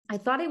I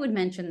thought I would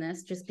mention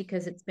this just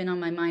because it's been on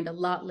my mind a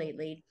lot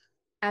lately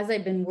as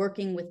I've been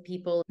working with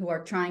people who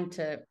are trying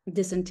to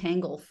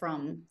disentangle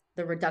from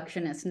the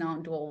reductionist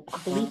non-dual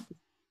belief.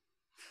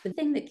 The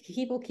thing that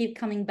people keep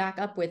coming back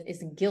up with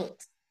is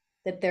guilt,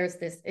 that there's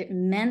this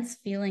immense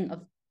feeling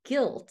of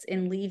guilt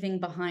in leaving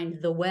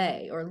behind the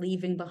way or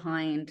leaving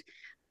behind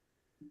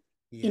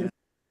Yeah. in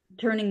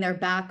turning their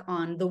back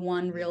on the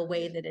one real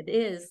way that it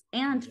is,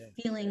 and Yes.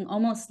 feeling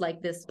almost like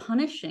this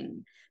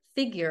punishing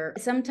figure.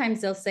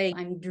 Sometimes they'll say,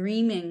 I'm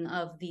dreaming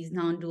of these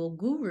non-dual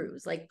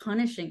gurus, like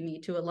punishing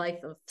me to a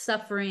life of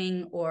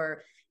suffering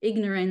or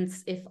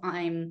ignorance. If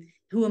I'm,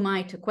 who am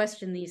I to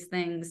question these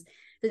things?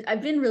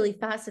 I've been really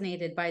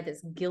fascinated by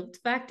this guilt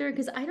factor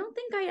because I don't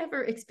think I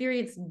ever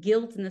experienced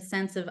guilt in the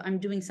sense of I'm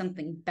doing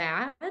something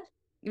bad.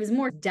 It was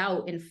more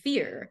doubt and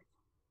fear.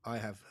 I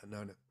have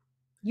known it.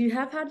 You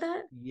have had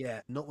that?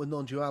 Yeah, not with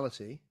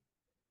non-duality,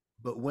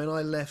 but when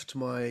I left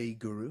my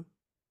guru,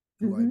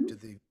 who I Mm-hmm. did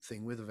the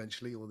thing with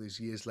eventually, all these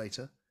years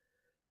later,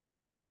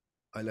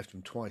 I left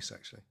him twice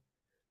actually.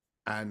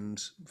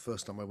 And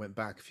first time I went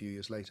back a few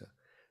years later.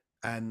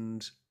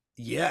 And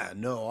yeah,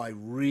 no, I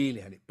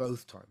really had it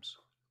both times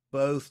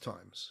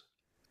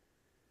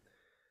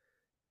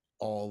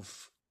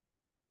of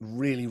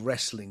really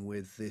wrestling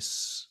with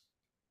this,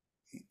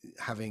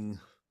 having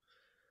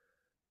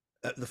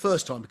the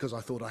first time because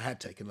I thought I had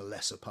taken a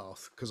lesser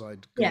path because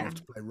I'd gone Yeah, off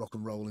to play rock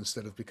and roll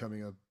instead of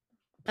becoming a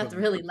that's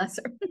really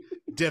lesser.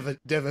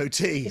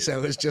 devotee. So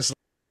it was just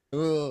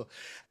like, oh.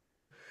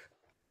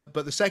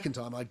 But the second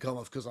time I'd come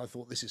off because I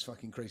thought this is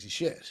fucking crazy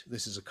shit.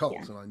 This is a Yeah.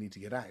 cult and I need to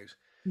get out.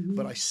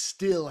 But I Mhm.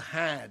 still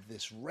had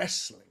this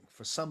wrestling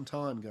for some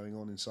time going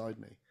on inside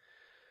me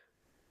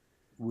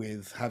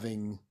with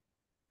having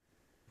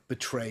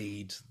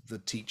betrayed the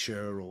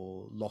teacher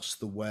or lost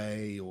the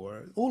way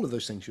or all of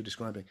those things you're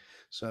describing.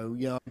 So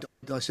yeah,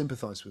 I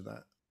sympathize with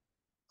that.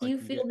 Do I you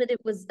can feel get that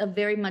it was a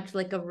very much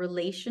like a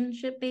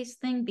relationship-based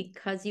thing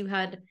because you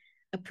had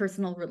a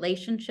personal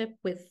relationship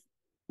with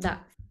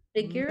that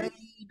figure?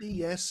 maybe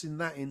yes in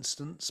that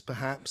instance,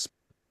 perhaps,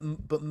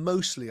 but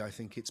mostly I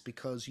think it's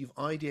because you've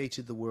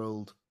ideated the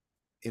world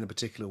in a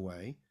particular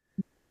way,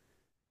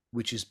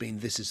 which has been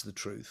this is the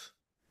truth,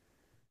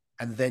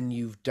 and then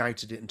you've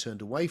doubted it and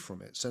turned away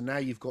from it. So now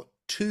you've got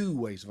two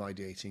ways of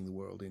ideating the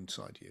world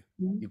inside you.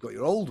 Mhm. You've got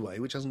your old way,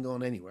 which hasn't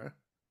gone anywhere,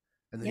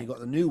 and then you've Yep. got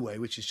the new way,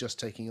 which is just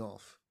taking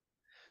off.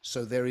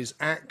 So there is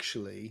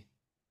actually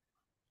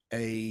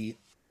a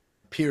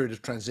period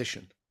of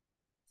transition,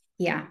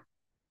 Yeah.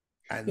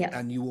 Yes.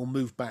 and you will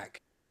move back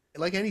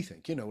like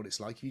anything. You know what it's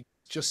like. You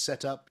just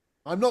set up.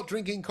 I'm not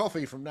drinking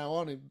coffee from now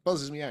on. It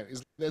buzzes me out.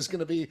 There's going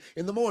to be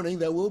in the morning.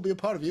 There will be a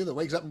part of you that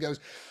wakes up and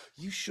goes,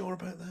 "You sure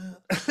about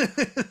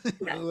that?"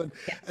 You Yeah. know,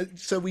 Yes. and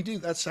so we do.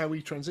 That's how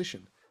we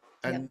transition,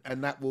 Yep.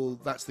 and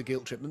that's the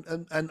guilt trip.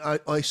 And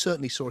I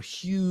certainly saw a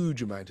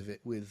huge amount of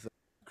it with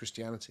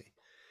Christianity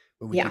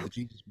when we did Yeah. the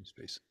Jesus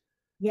mysteries,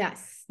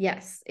 Yes.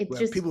 Yes. It's where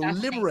just people were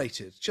fascinating.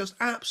 liberated, just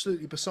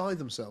absolutely beside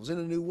themselves in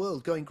a new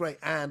world, going great.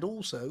 And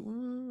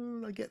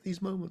also, I get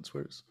these moments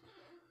where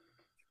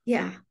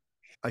Yeah.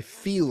 I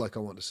feel like I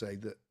want to say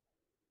that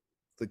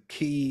the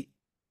key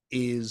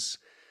is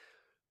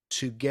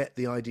to get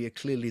the idea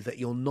clearly that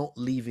you're not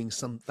leaving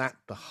some that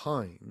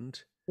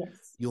behind,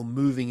 Yes. you're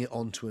moving it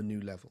onto a new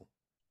level.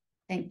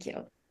 Thank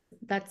you.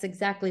 That's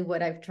exactly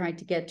what I've tried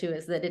to get to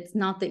is that it's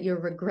not that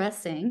you're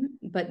regressing,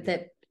 but Yeah,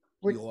 that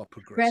we're you are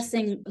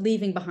progressing. progressing,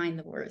 leaving behind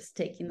the worst,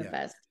 taking the Yeah,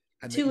 best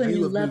and that to a you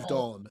new have moved level.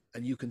 on,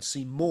 and you can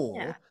see Yeah.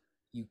 more.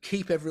 You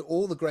keep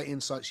all the great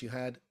insights you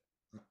had.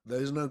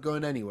 Those are not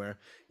going anywhere.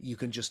 You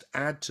can just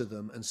add to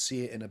them and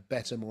see it in a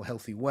better, more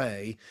healthy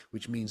way,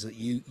 which means that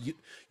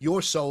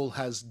your soul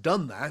has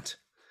done that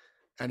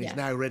and is Yes.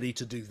 now ready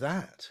to do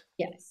that.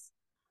 Yes.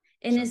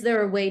 And So is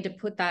there a way to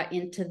put that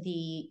into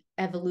the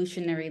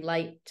evolutionary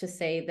light to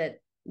say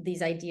that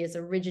these ideas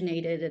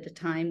originated at a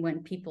time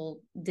when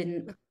people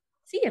didn't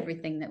see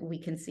everything that we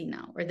can see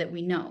now or that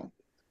we know?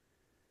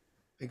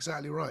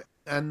 exactly right.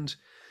 And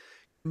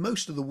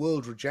most of the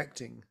world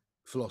rejecting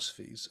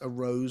philosophies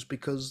arose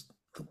because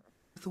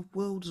the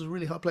world is a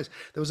really hard place.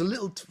 There was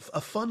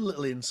a fun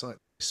little insight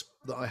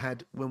that I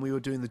had when we were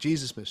doing the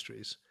Jesus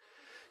mysteries,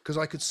 because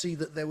I could see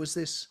that there was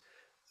this,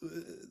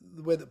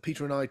 the way that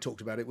Peter and I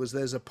talked about it was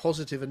there's a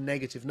positive and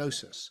negative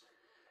gnosis,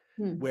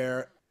 Hmm.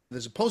 where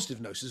there's a positive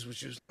gnosis,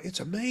 which is,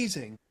 it's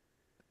amazing.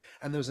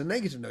 And there was a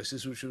negative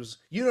gnosis, which was,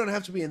 you don't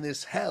have to be in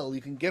this hell,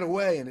 you can get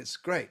away and it's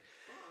great.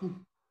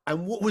 Hmm.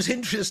 And what was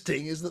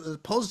interesting is that the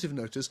positive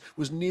notice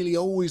was nearly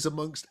always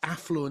amongst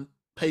affluent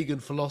pagan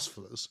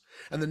philosophers,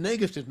 and the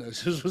negative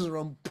notice was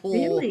around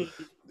poor Really?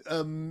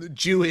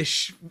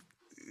 Jewish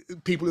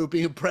people who were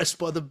being oppressed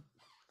by the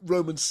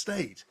Roman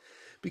state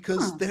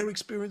because Huh. their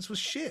experience was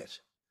shit.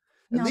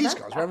 And No, these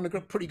that's guys were having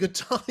a pretty good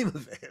time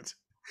of it.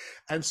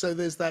 And so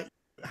there's that,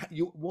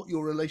 what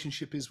your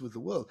relationship is with the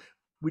world,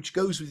 which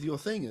goes with your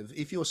thing of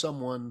if you're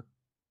someone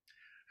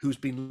who's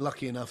been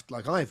lucky enough,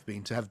 like I've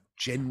been, to have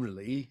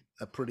generally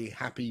a pretty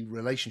happy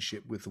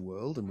relationship with the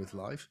world and with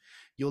life,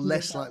 you're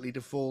less yeah. likely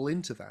to fall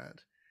into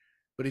that.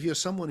 But if you're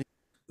someone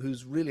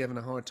who's really having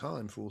a hard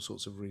time for all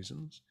sorts of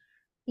reasons,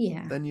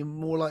 Yeah. then you're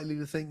more likely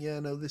to think, yeah,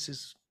 no, this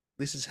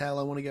is hell.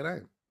 I want to get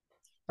out.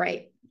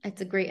 Right.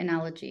 It's a great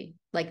analogy.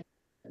 Like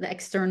the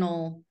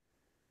external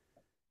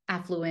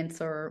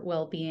affluence or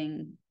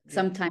well-being. Yeah.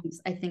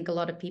 Sometimes I think a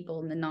lot of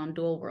people in the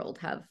non-dual world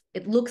have,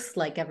 it looks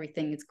like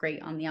everything is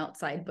great on the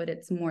outside, but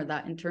it's more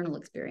that internal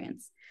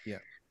experience. Yeah.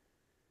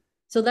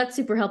 So that's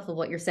super helpful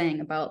what you're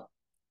saying about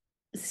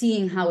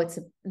seeing how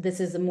this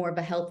is a more of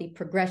a healthy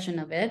progression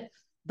of it.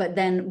 But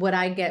then what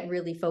I get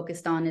really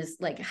focused on is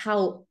like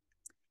how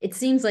it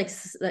seems like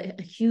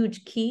a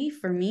huge key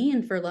for me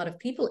and for a lot of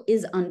people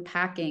is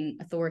unpacking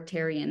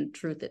authoritarian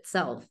truth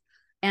itself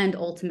and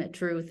ultimate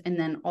truth. And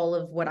then all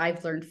of what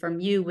I've learned from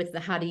you with the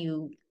how do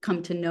you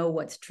come to know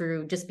what's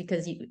true? Just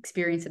because you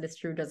experience it as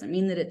true doesn't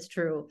mean that it's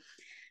true.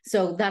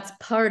 So that's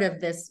part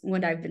of this,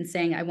 what I've been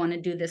saying. I want to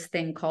do this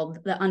thing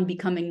called the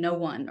Unbecoming No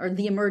One, or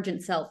the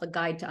Emergent Self, a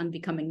guide to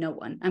unbecoming no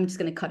one. I'm just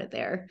going to cut it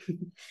there.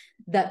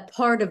 That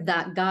part of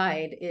that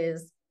guide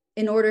is,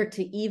 in order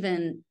to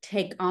even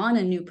take on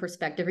a new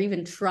perspective or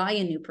even try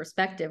a new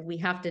perspective, we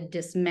have to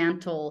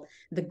dismantle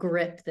the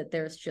grip that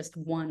there's just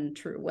one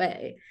true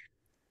way.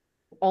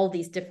 All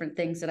these different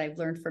things that I've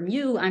learned from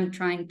you, I'm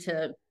trying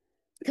to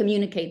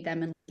communicate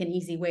them in an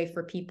easy way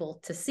for people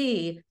to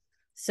see.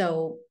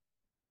 So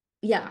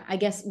yeah, I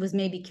guess was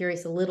maybe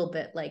curious a little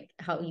bit like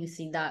how you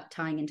see that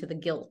tying into the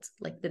guilt,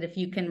 like that if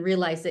you can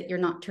realize that you're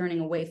not turning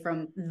away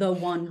from the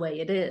one way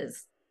it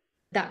is,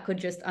 that could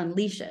just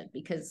unleash it.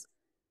 Because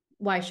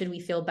why should we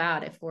feel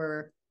bad if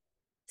we're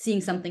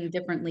seeing something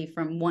differently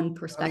from one I mean,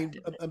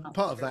 perspective?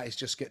 part of that is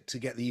just to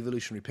get the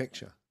evolutionary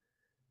picture,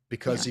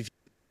 because Yeah.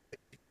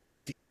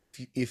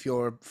 if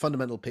your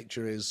fundamental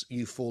picture is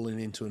you've fallen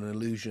into an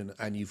illusion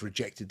and you've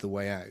rejected the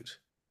way out,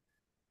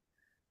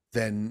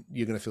 then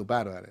you're going to feel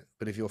bad about it.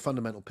 But if your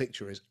fundamental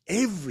picture is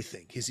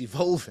everything is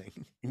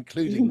evolving,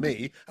 including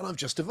me, and I've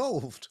just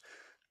evolved,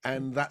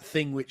 and that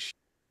thing which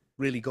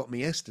really got me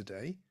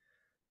yesterday,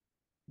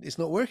 it's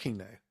not working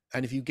now.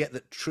 And if you get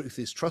that truth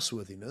is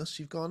trustworthiness,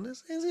 you've gone,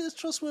 is it as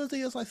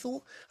trustworthy as I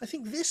thought? I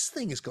think this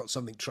thing has got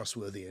something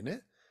trustworthy in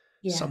it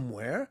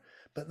somewhere,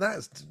 but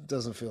that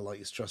doesn't feel like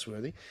it's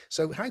trustworthy.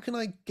 So how can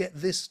I get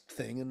this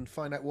thing and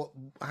find out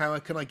how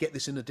can I get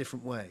this in a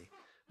different way?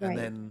 And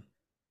then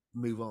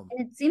move on.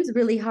 And it seems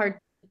really hard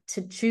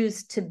to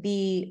choose to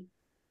be,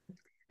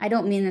 I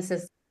don't mean this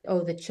as,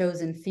 oh, the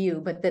chosen few,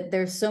 but that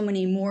there's so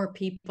many more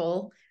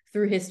people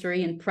through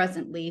history and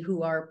presently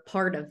who are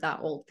part of that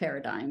old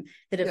paradigm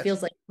that it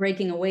feels like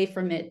breaking away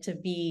from it to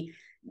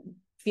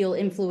feel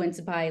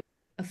influenced by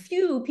a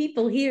few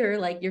people here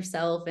like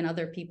yourself and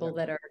other people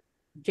that are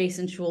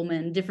Jason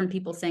Schulman, different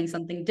people saying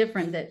something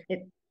different, that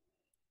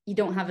you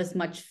don't have as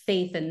much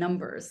faith in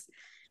numbers.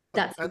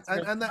 That's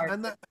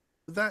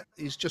that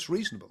is just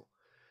reasonable,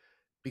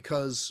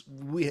 because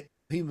we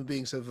human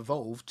beings have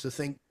evolved to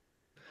think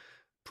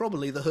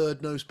probably the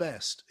herd knows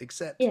best,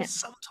 except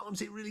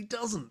sometimes it really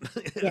doesn't.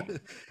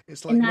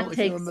 It's like not if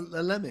you're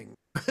a lemming.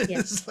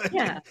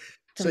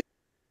 So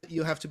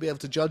you have to be able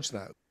to judge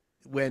that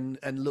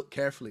and look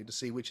carefully to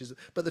see which is.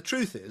 But the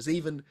truth is,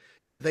 even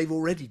they've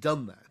already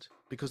done that,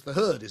 because the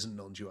herd isn't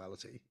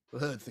non-duality. The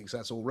herd thinks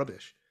that's all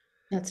rubbish.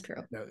 That's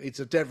true. No, it's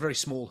a very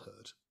small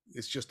herd.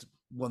 It's just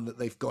one that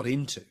they've got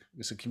into.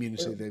 It's a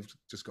community they've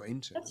just got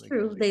into. That's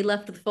true. They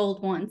left the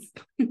fold once.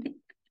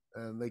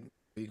 And they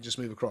can just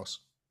move across.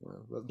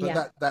 But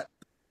that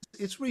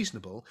it's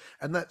reasonable.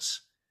 And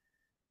that's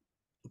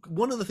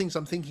one of the things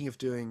I'm thinking of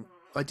doing.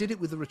 I did it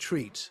with the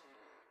retreat,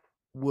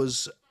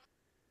 and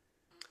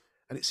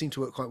it seemed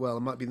to work quite well.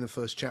 It might be in the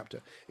first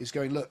chapter. Is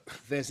going, look,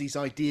 there's these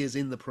ideas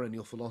in the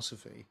perennial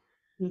philosophy.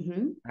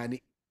 And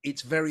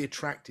it's very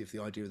attractive,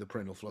 the idea of the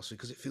perennial philosophy,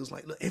 because it feels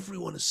like, look,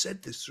 everyone has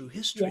said this through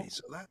history,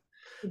 so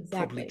that's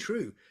probably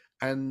true.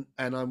 And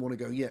I want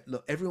to go,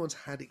 look, everyone's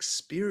had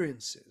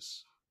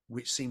experiences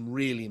which seem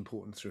really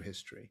important through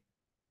history,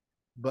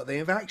 but they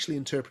have actually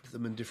interpreted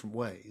them in different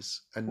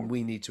ways, and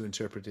we need to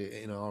interpret it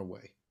in our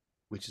way,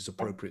 which is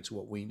appropriate to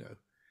what we know.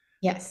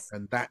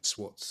 And that's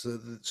what. So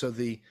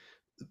the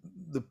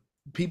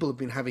people have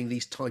been having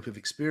these type of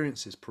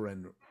experiences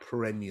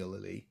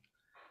perennially.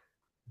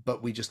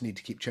 But we just need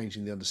to keep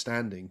changing the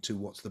understanding to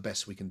what's the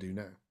best we can do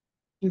now.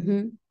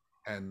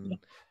 And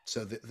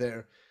so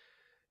that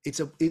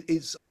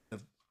it's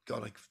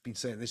God, I've been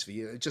saying this for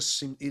years.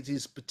 It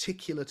is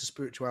particular to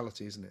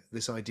spirituality, isn't it?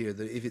 This idea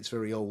that if it's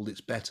very old,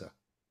 it's better.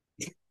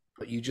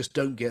 But you just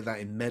don't get that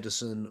in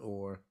medicine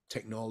or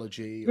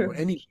technology or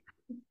any.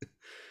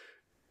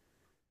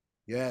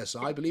 Yes,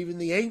 I believe in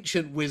the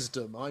ancient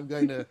wisdom. I'm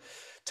going to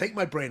take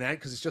my brain out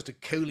because it's just a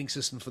cooling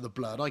system for the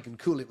blood. I can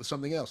cool it with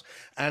something else.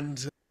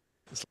 And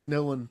it's like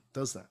no one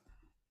does that.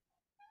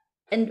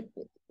 And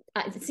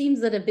it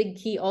seems that a big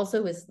key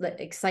also is the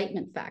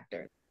excitement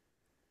factor.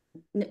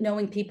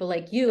 Knowing people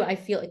like you, I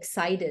feel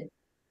excited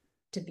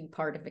to be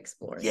part of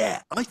exploring.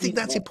 Yeah, I think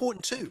that's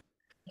important too.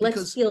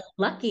 Let's feel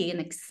lucky and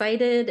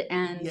excited.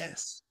 And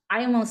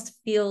I almost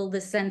feel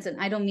the sense,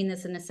 and I don't mean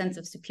this in a sense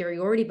of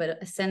superiority,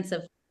 but a sense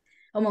of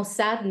almost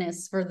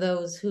sadness for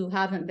those who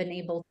haven't been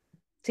able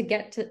to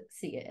get to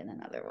see it in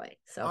another way.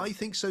 So I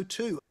think so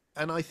too.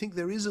 And I think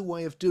there is a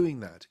way of doing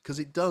that, because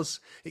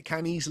it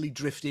can easily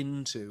drift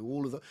into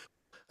all of the,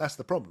 that's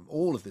the problem.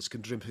 All of this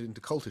can drift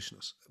into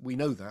cultishness. We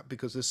know that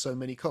because there's so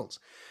many cults.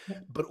 yeah,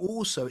 But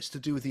also it's to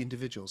do with the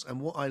individuals. And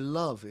what I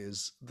love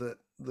is that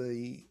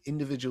the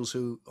individuals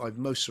who I've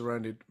most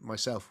surrounded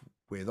myself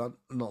with are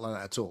not like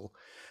that at all.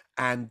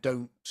 I'm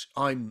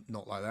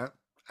not like that.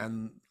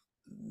 And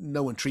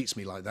no one treats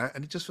me like that.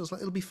 And it just feels like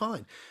it'll be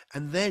fine.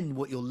 And then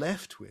what you're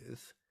left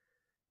with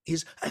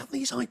is, aren't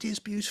these ideas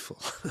beautiful?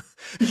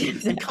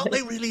 And can't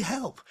they really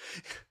help?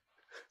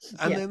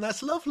 And yeah, then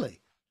that's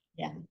lovely.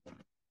 yeah,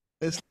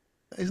 It's,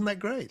 isn't that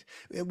great?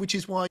 Which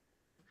is why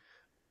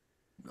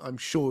I'm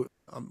sure,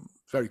 I'm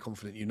very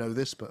confident you know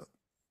this, but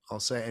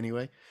I'll say it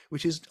anyway,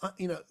 which is,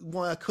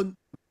 why I couldn't,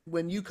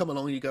 when you come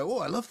along and you go, oh,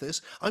 I love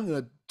this, I'm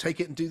going to take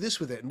it and do this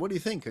with it. And what do you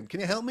think? And can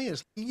you help me?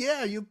 It's,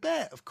 yeah, you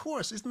bet. Of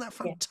course. Isn't that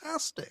yeah,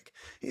 fantastic?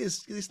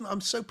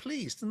 I'm so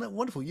pleased. Isn't that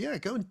wonderful? Yeah,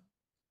 go and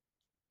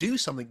do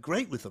something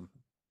great with them.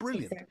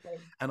 Brilliant. exactly.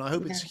 And I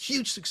hope Yeah, it's a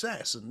huge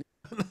success.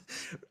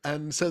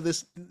 And so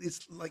it's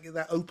like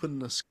that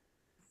openness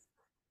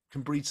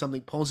can breed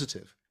something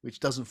positive, which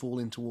doesn't fall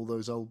into all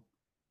those old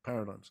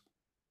paradigms.